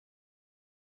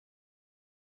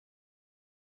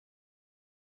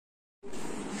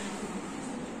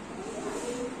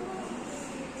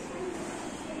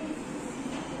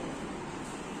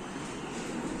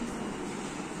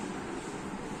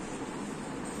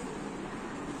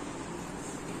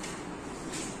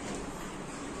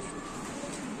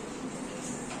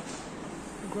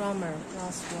Grammar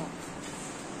classwork.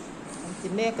 Ang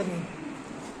timek ni.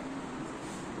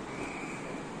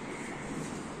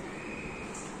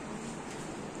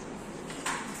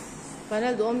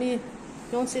 Panel,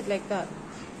 don't sit like that.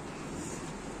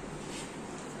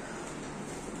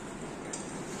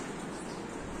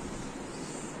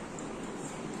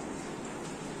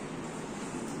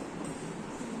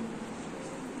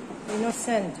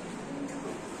 Innocent.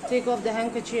 Take off the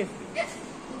handkerchief.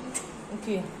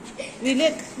 Okay. We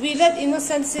let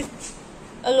Innocent sit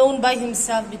alone by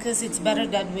himself because it's better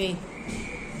that way.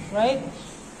 Right?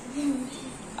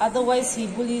 Otherwise he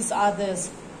bullies others.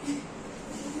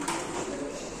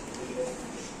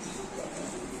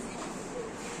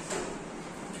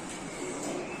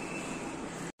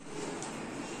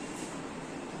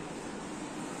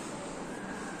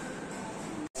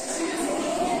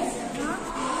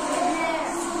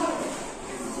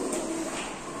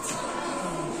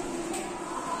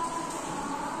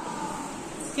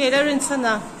 Okay, Darren, stand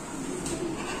up.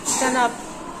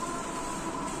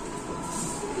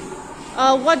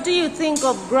 What do you think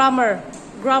of grammar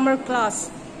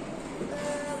class?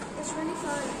 It's really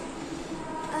fun.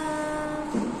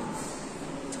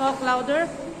 Talk louder.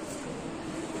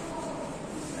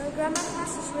 Grammar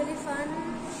class is really fun.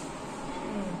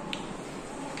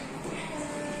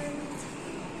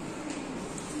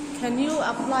 Can you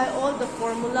apply all the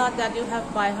formula that you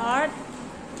have by heart?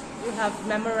 You have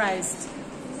memorized.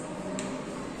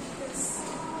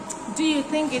 Do you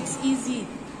think it's easy?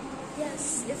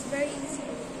 Yes, it's very easy.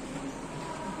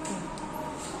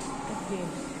 Okay.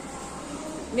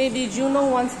 Maybe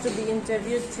Juno wants to be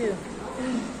interviewed too.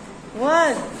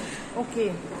 What?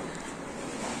 Okay.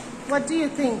 What do you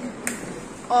think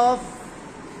of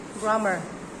grammar?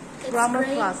 It's Grammar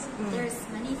great. class. There's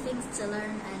many things to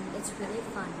learn and it's really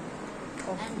fun.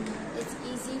 Okay. And it's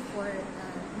easy for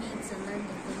me to learn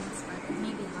the things, but it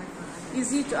may be hard for others.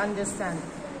 Easy to understand.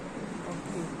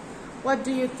 Okay. What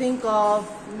do you think of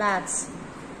maths?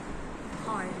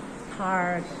 Hard.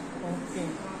 Hard. Okay.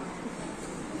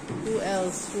 Who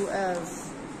else? Who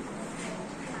else?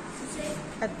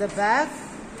 At the back.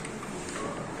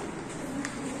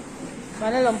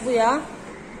 Mana lampu ya?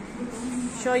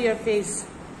 Show your face.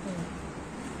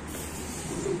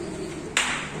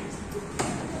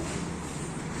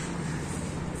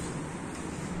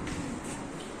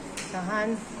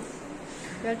 Tahan.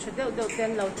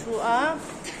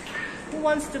 Who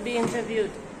wants to be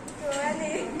interviewed?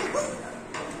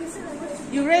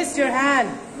 You raised your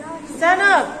hand. Stand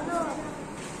up.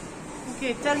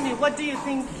 Okay, tell me, what do you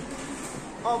think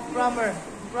of grammar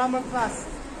class?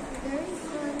 Very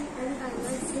fun, and I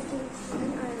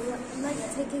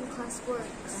like taking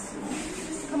classworks.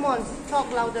 Come on,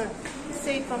 talk louder.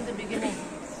 Say it from the beginning.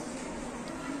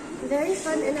 Very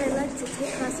fun, and I like to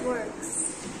take classworks.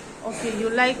 Okay, you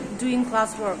like doing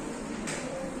classwork.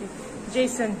 Okay.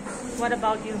 Jason, what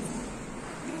about you?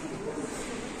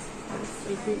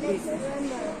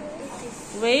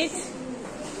 Wait.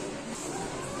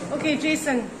 Okay,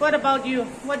 Jason, what about you?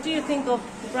 What do you think of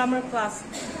grammar class?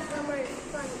 Grammar is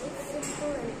fun.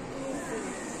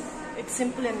 It's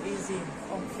simple and easy. It's simple and easy.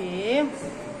 Okay.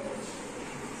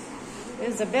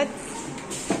 Elizabeth,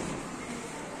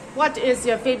 what is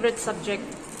your favorite subject?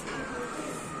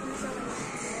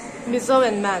 Mizo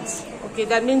and maths. Okay,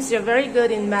 that means you're very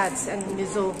good in maths and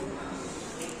Mizo.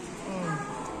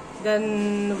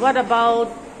 Then what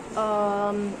about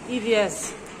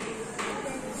EVS?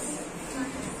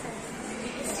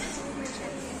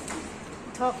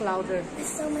 Talk louder. There's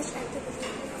so much activity.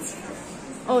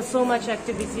 Oh, so much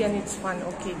activity and it's fun.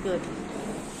 Okay, good.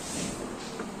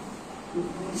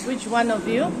 Which one of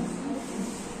you?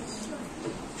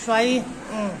 Try.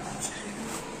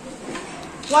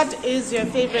 What is your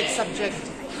favorite subject?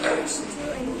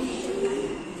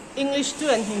 English too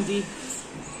and Hindi.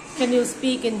 Can you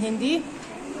speak in Hindi?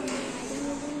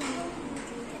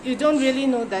 You don't really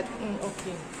know that.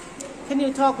 Okay. Can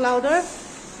you talk louder?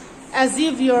 As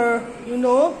if you're,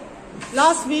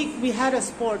 last week we had a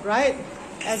sport, right?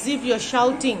 As if you're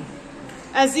shouting.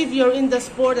 As if you're in the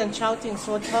sport and shouting,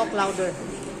 so talk louder.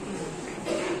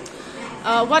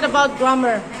 What about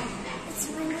grammar? It's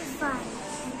really fun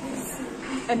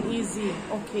And easy.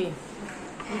 Okay.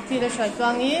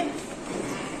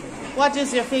 What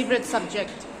is your favorite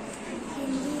subject?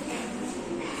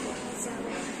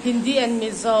 Hindi and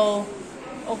Mizo.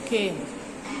 Okay.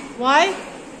 Why?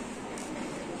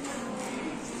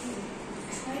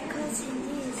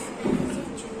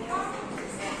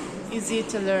 easy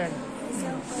to learn. So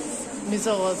also.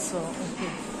 Mizo also. Okay.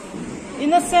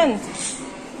 Innocent,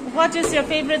 what is your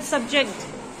favorite subject?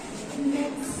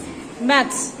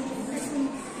 Maths.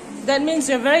 That means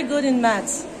you're very good in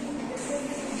maths.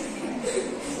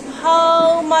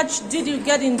 How much did you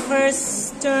get in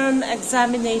first term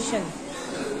examination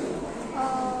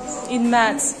in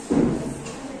maths?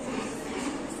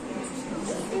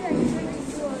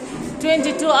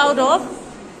 22 out of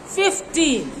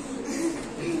 50.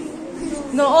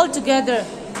 No, altogether.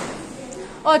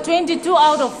 Oh, 22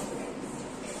 out of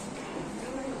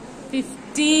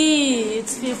 50.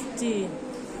 It's 50.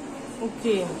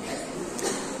 Okay.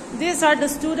 These are the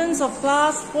students of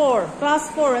class 4. Class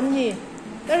 4, and he.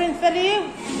 Erin Ferry,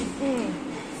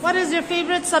 what is your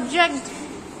favorite subject?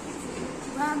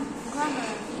 Grammar,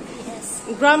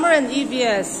 EPS. Grammar and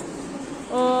EVS.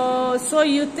 So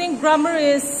you think grammar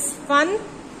is fun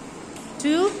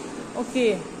too?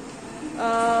 Okay.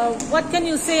 What can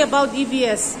you say about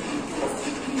EVS?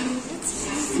 It's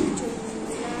easy to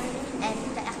learn and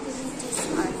the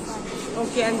activities are fun.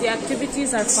 Okay, and the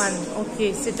activities are fun.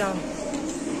 Okay, sit down.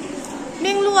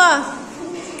 Minglua,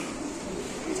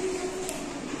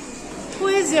 who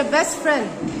is your best friend?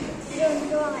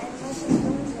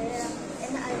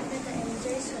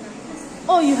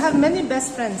 Oh, you have many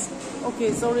best friends.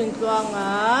 Okay, so Rin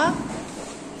Tuanga.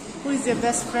 Who is your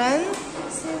best friend?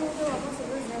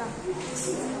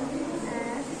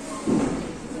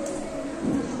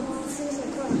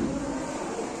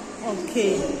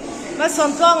 Okay. Mas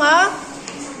Tuanga,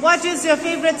 what is your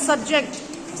favorite subject?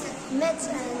 Maths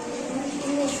and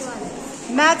English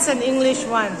 1. Maths and English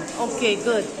 1. Okay,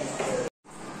 good.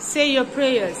 Say your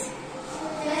prayers.